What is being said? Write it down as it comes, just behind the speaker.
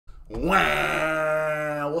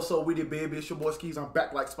Wow, what's up with it, baby? It's your boy Oksceez. I'm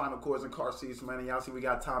back like spinal cords and car seats, man. And y'all see we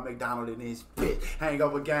got Tom Macdonald in this bit.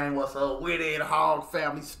 Hangover gang, what's up with it? Hog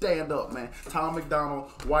family, stand up, man. Tom Macdonald,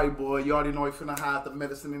 Whiteboy. You already know he finna hide the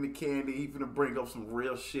medicine in the candy. He finna bring up some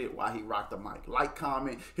real shit while he rock the mic. Like,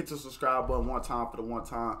 comment, hit the subscribe button one time for the one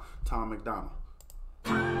time. Tom Macdonald.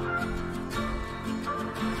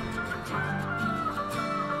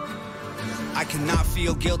 I cannot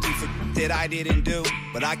feel guilty for that I didn't do,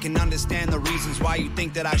 but I can understand the reasons why you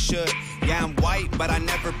think that I should. Yeah, I'm white, but I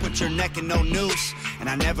never put your neck in no noose, and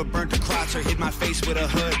I never burnt a crotch or hid my face with a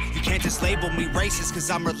hood. You can't just label me racist,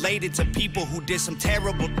 cause I'm related to people who did some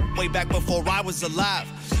terrible way back before I was alive.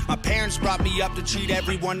 My parents brought me up to treat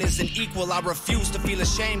everyone as an equal. I refuse to feel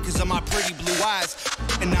ashamed cause of my pretty blue eyes.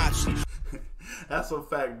 And not That's a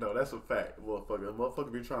fact, though. That's a fact, motherfucker.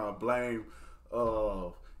 Motherfucker be trying to blame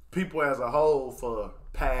people as a whole for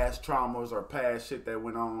past traumas or past shit that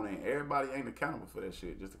went on, and everybody ain't accountable for that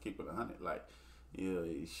shit, just to keep it 100. Like, yeah,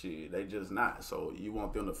 shit, they just not. So you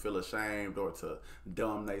want them to feel ashamed or to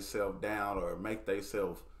dumb themselves down or make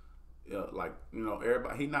themselves, like, you know,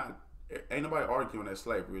 everybody, ain't nobody arguing that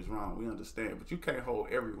slavery is wrong. We understand. But you can't hold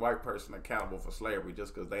every white person accountable for slavery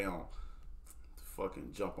just because they don't fucking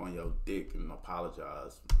jump on your dick and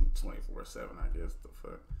apologize 24/7, I guess. The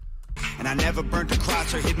fuck. And I never burnt a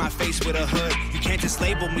crotch or hid my face with a hood. You can't just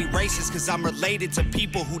label me racist cause I'm related to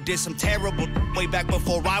people who did some terrible way back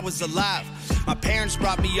before I was alive. My parents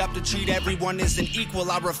brought me up to treat everyone as an equal.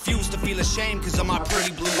 I refuse to feel ashamed cause of my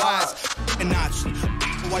pretty blue eyes. And not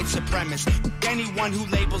white supremacist. Anyone who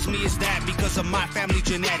labels me as that because of my family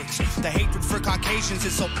genetics. The hatred for Caucasians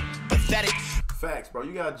is so pathetic. Facts, bro.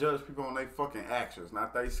 You gotta judge people on their fucking actions,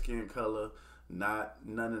 not their skin color, not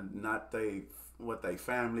what they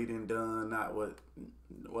family done, not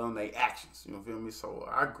on their actions. You know, feel me? So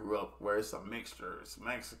I grew up where it's a mixture. It's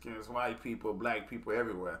Mexicans, white people, black people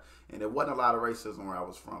everywhere, and there wasn't a lot of racism where I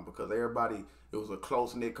was from because everybody, it was a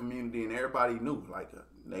close knit community, and everybody knew. Like,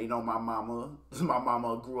 they know my mama. My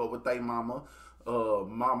mama grew up with their mama.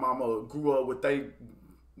 My mama grew up with their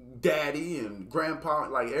daddy and grandpa.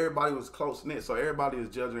 Like, everybody was close knit, so everybody is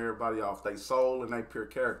judging everybody off their soul and their pure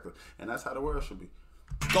character, and that's how the world should be.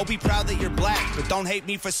 Go be proud that you're black, but don't hate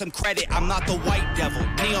me for some credit. I'm not the white devil,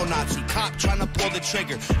 neo-Nazi, cop trying to pull the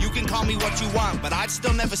trigger. You can call me what you want, but I'd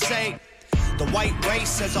still never say the white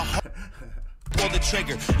race as a whole. Pull the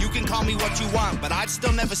trigger. You can call me what you want, but I'd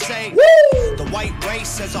still never say the white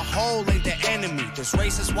race as a whole ain't the enemy. There's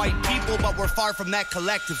racist white people, but we're far from that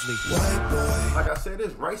collectively. White boy. Like I said,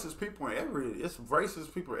 there's racist people it's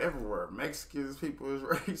racist people everywhere. Mexicans people is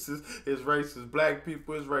racist. It's racist black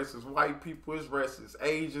people is racist. White people is racist.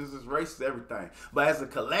 Asians is racist. Everything. But as a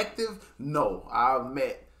collective, no.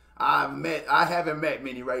 I haven't met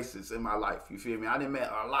many racists in my life, you feel me? I done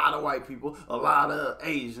met a lot of white people, a lot of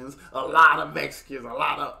Asians, a lot of Mexicans, a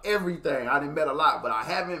lot of everything. I done met a lot, but I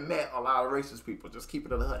haven't met a lot of racist people. Just keep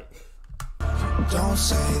it at 100. Don't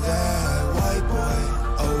say that, white boy.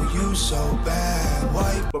 Oh, you so bad,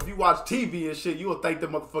 white. But if you watch TV and shit, you will think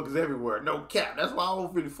them motherfuckers everywhere. No cap. That's why I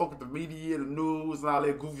don't really fuck with the media, the news, and all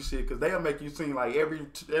that goofy shit. Because they'll make you seem like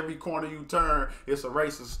every corner you turn, it's a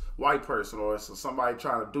racist white person or it's somebody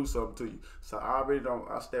trying to do something to you. So I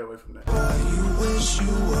stay away from that. Boy, you wish you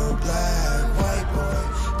were black, white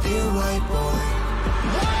boy. Dear white boy.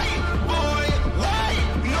 White boy, white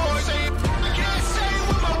noise. I can't say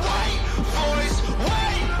with my white voice.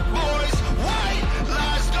 White boys, white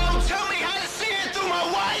lies. Don't tell me how to see it through my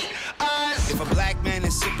white eyes. If a black man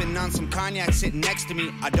is sipping on some cognac sitting next to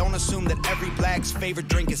me, I don't assume that every black's favorite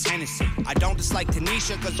drink is Hennessy. I don't dislike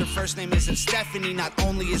Tanisha because her first name isn't Stephanie. Not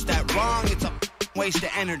only is that wrong, it's a waste of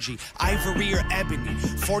energy. Ivory or ebony,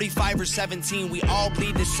 45 or 17, we all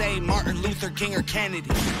bleed the same. Martin Luther King or Kennedy.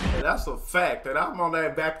 Yeah, that's a fact. And I'm on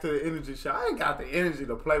that back to the energy shit. I ain't got the energy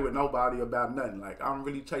to play with nobody about nothing. Like, I'm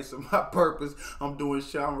really chasing my purpose. I'm doing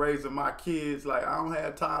shit. I'm raising my kids. Like, I don't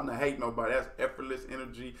have time to hate nobody. That's effortless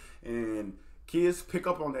energy. And kids pick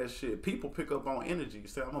up on that shit. People pick up on energy. You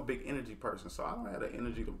say I'm a big energy person, so I don't have the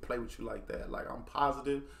energy to play with you like that. Like, I'm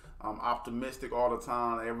positive. I'm optimistic all the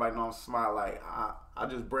time. Everybody knows I'm smile. Like, I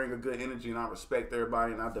just bring a good energy and I respect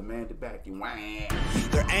everybody and I demand it back. You wham.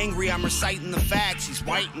 They're angry, I'm reciting the facts. He's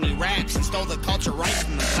white and he raps. He stole the culture right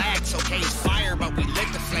from the blacks. Okay, he's fire, but we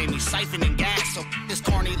lit the flame. He's siphoning gas. So this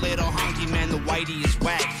corny little honky man, the whitey is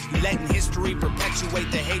whack. You letting history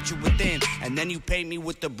perpetuate the hatred within. And then you paint me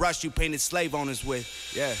with the brush you painted slave owners with.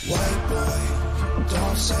 Yeah. White boy,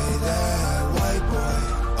 don't say that, white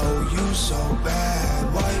boy. Oh, you so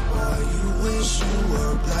bad, white boy. You wish you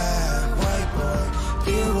were black, white boy.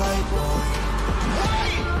 Dear white boy.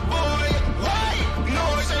 White boy, white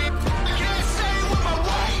noise.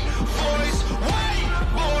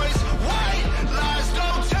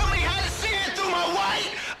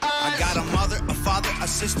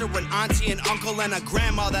 uncle and a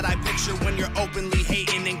grandma that I picture when you're openly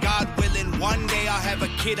hating. And God willing, one day I'll have a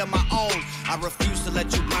kid of my own. I refuse to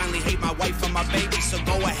let you blindly hate my wife and my baby, so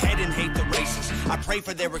go ahead and hate the races. I pray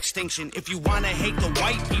for their extinction. If you want to hate the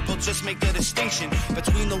white people, just make the distinction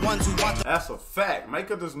between the ones who want the... That's a fact.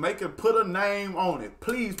 Put a name on it.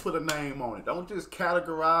 Please put a name on it. Don't just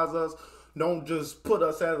categorize us. Don't just put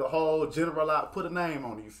us as a whole, generalize. Put a name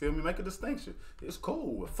on it. You feel me? Make a distinction. It's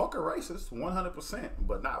cool. Fuck a racist, 100%,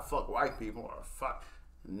 but not fuck white people or fuck.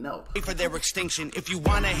 No. For their extinction. If you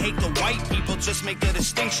want to hate the white people, just make the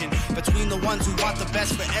distinction between the ones who want the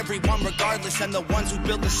best for everyone regardless and the ones who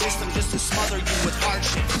build the system just to smother you with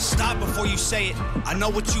hardship. Stop before you say it. I know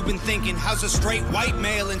what you've been thinking. How's a straight white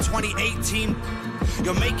male in 2018?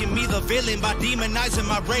 You're making me the villain by demonizing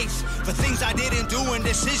my race for things I didn't do and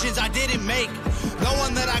decisions I didn't make. No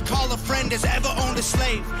one that I call a friend has ever owned a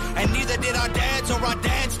slave, and neither did our dads or our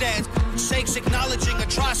dads' dads. Sakes acknowledging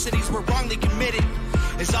atrocities were wrongly committed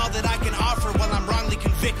is all that I can offer while I'm wrongly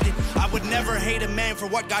convicted. I would never hate a man for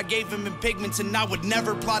what God gave him in pigments, and I would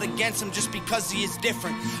never plot against him just because he is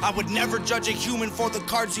different. I would never judge a human for the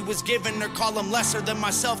cards he was given or call him lesser than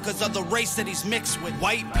myself because of the race that he's mixed with.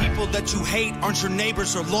 White people that you hate aren't your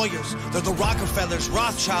neighbors or lawyers. They're the Rockefellers,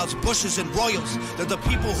 Rothschilds, Bushes, and Royals. They're the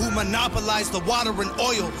people who monopolized the water and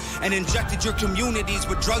oil and injected your communities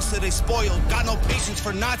with drugs that they spoiled. Got no patience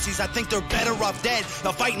for Nazis. I think they're better off dead.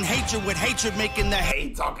 They're fighting hatred with hatred, making the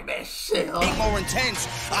hate talking that shit, huh? more intense.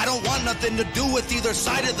 I don't want nothing to do with either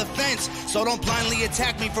side of the fence, so don't blindly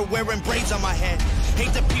attack me for wearing braids on my head.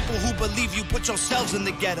 Hate the people who believe you put yourselves in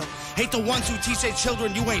the ghetto. Hate the ones who teach their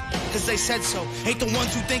children you ain't because they said so. Hate the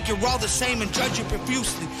ones who think you're all the same and judge you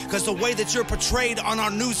profusely because the way that you're portrayed on our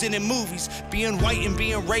news and in movies. Being white and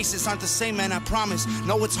being racist aren't the same, man, I promise.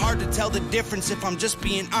 No, it's hard to tell the difference if I'm just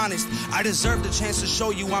being honest. I deserve the chance to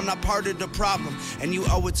show you I'm not part of the problem, and you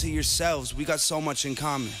owe it to yourselves. We got so much in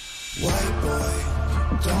common. White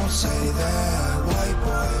boy, don't say that. White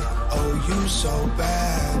boy, oh you so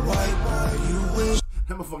bad. White boy, you wish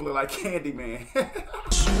that motherfucker look like Candyman.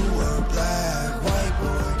 you were black. White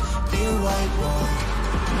boy, dear white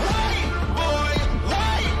White boy,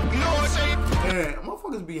 white noise. And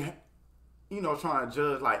motherfuckers be, trying to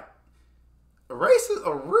judge like a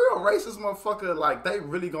real racist motherfucker. Like they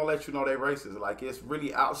really gonna let you know they racist. Like it's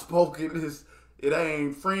really outspoken. It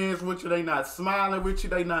ain't friends with you. They not smiling with you.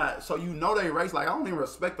 They not. So you know they racist. Like I don't even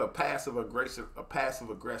respect a passive aggressive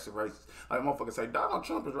racist. Like motherfuckers say Donald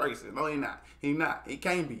Trump is racist. No, he not. He not. He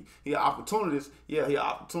can't be. He an opportunist. Yeah, he an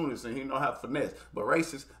opportunist and he know how to finesse. But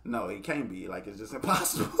racist, no, he can't be. Like it's just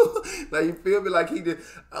impossible. Like you feel me? Like he did.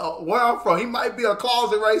 Where I'm from, he might be a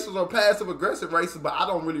closet racist or passive aggressive racist, but I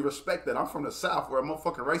don't really respect that. I'm from the South where a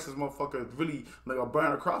motherfucking racist motherfucker really like a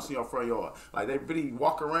burn across in your front yard. Like they really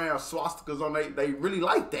walk around swastikas on they really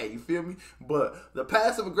like that, you feel me? But the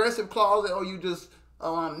passive aggressive closet, or you just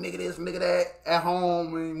nigga this, nigga that at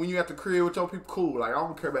home, and when you at the crib with your people, cool. Like I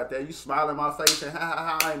don't care about that. You smile in my face and ha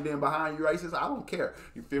ha ha, and then behind you racist, I don't care.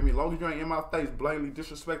 You feel me? As long as you ain't in my face blatantly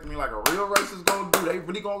disrespecting me like a real racist gonna do, they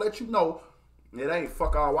really gonna let you know it ain't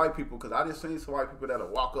fuck all white people. Cause I just seen some white people that'll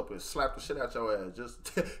walk up and slap the shit out your ass. Just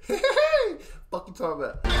fuck you talking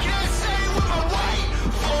about? I can't say it with my white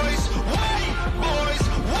voice. White boys,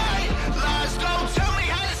 white lies. Don't tell me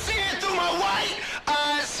how to see it through my white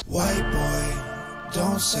eyes. White boy,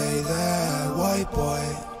 don't say that. White boy,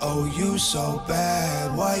 oh you so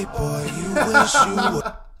bad. White boy, you wish you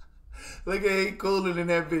would. Look at he cooler than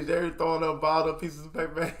that bitch. They throwing up balled up pieces of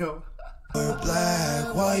paper at him.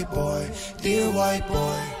 Black white boy, dear white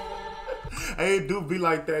boy. Hey, it do be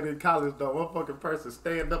like that in college though. Motherfucking person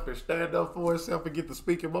stand up for himself and get to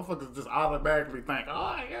speaking. Motherfuckers just automatically think,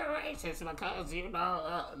 oh, you're racist because you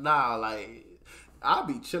know. Nah, like I'll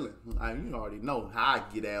be chilling. Like, you already know how I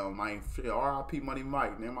get down, man. R.I.P. Money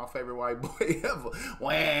Mike, man, my favorite white boy ever.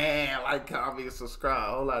 Wham! Like, comment,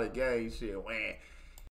 subscribe, whole lot of gang shit. Wham!